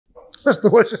That's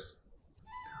delicious.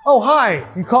 Oh, hi,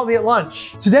 you caught me at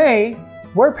lunch. Today,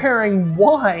 we're pairing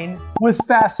wine with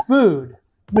fast food.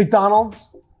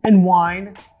 McDonald's and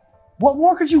wine. What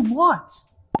more could you want?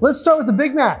 Let's start with the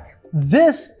Big Mac.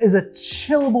 This is a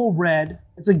chillable red.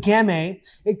 It's a Gamay.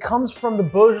 It comes from the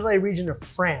Beaujolais region of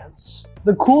France.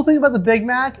 The cool thing about the Big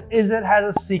Mac is it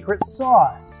has a secret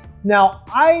sauce. Now,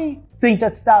 I think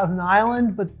that's Thousand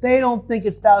Island, but they don't think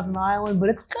it's Thousand Island, but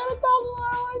it's kind of Thousand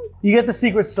Island. You get the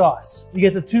secret sauce. You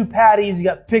get the 2 patties, you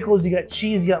got pickles, you got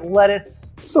cheese, you got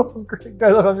lettuce. I'm so hungry. Do I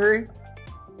look hungry?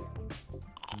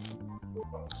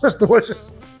 That's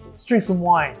delicious. Let's drink some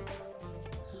wine.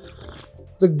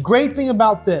 The great thing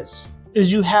about this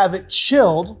is you have it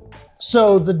chilled,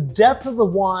 so the depth of the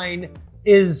wine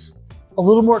is a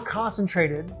little more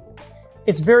concentrated.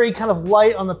 It's very kind of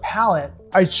light on the palate.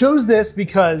 I chose this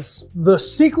because the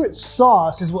secret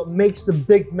sauce is what makes the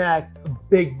Big Mac a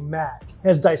Big Mac. It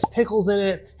has diced pickles in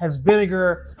it, has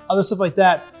vinegar, other stuff like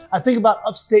that. I think about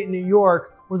upstate New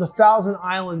York, where the Thousand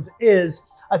Islands is.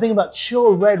 I think about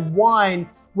chilled red wine,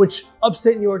 which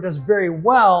upstate New York does very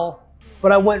well,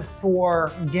 but I went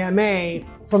for Gamay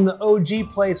from the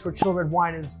OG place where chilled red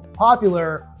wine is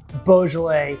popular,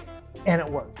 Beaujolais, and it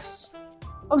works.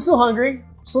 I'm still hungry,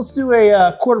 so let's do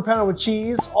a quarter pounder with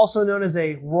cheese, also known as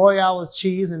a Royale with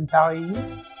cheese in Paris,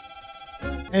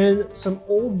 and some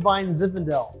Old Vine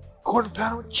Zinfandel. Quarter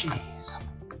pounder with cheese.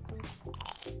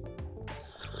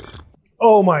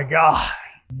 Oh my God,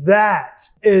 that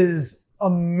is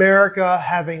America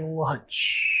having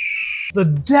lunch. The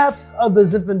depth of the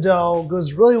Zinfandel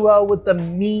goes really well with the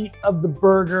meat of the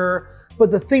burger,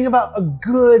 but the thing about a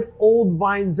good Old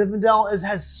Vine Zinfandel is it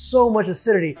has so much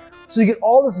acidity. So you get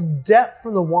all this depth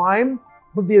from the wine,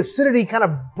 but the acidity kind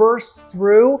of bursts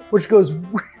through, which goes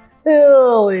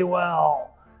really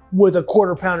well with a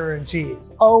quarter pounder and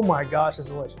cheese. Oh my gosh, it's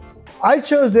delicious. I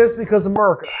chose this because of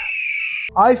America.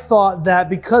 I thought that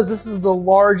because this is the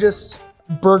largest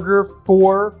burger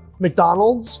for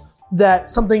McDonald's, that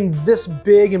something this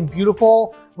big and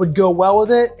beautiful would go well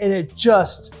with it, and it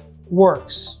just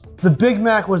works. The Big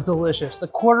Mac was delicious. The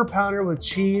quarter pounder with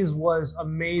cheese was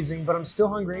amazing, but I'm still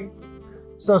hungry.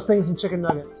 So I was thinking some chicken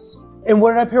nuggets. And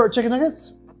what did I pair with chicken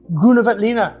nuggets? Grüne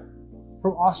Veltliner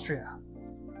from Austria.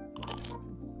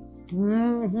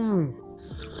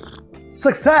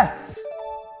 Success!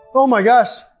 Oh my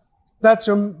gosh, that's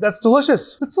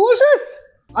delicious. It's delicious!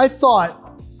 I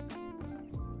thought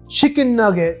chicken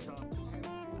nugget,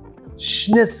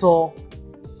 schnitzel,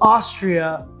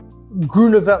 Austria,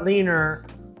 Grüne Veltliner,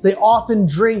 they often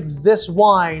drink this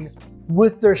wine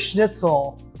with their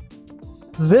schnitzel.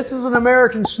 This is an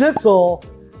American schnitzel.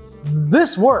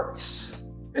 This works.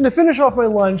 And to finish off my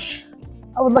lunch,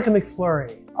 I would like a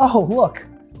McFlurry. Oh, look,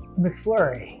 the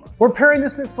McFlurry. We're pairing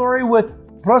this McFlurry with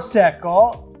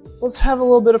Prosecco. Let's have a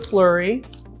little bit of flurry.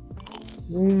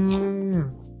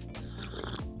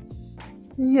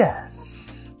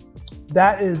 Yes,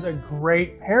 that is a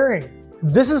great pairing.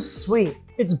 This is sweet.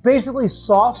 It's basically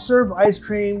soft serve ice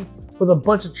cream with a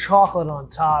bunch of chocolate on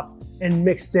top and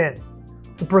mixed in.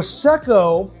 The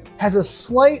Prosecco has a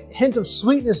slight hint of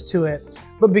sweetness to it,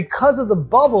 but because of the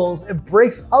bubbles, it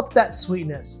breaks up that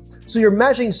sweetness. So you're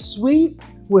matching sweet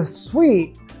with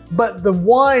sweet, but the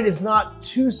wine is not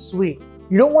too sweet.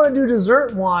 You don't want to do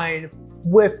dessert wine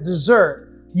with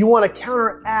dessert. You want to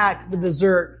counteract the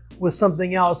dessert with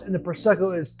something else, and the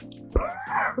Prosecco is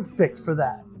perfect for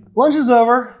that. Lunch is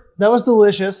over. That was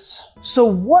delicious. So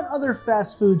what other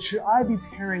fast food should I be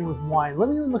pairing with wine? Let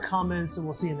me know in the comments and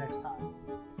we'll see you next time.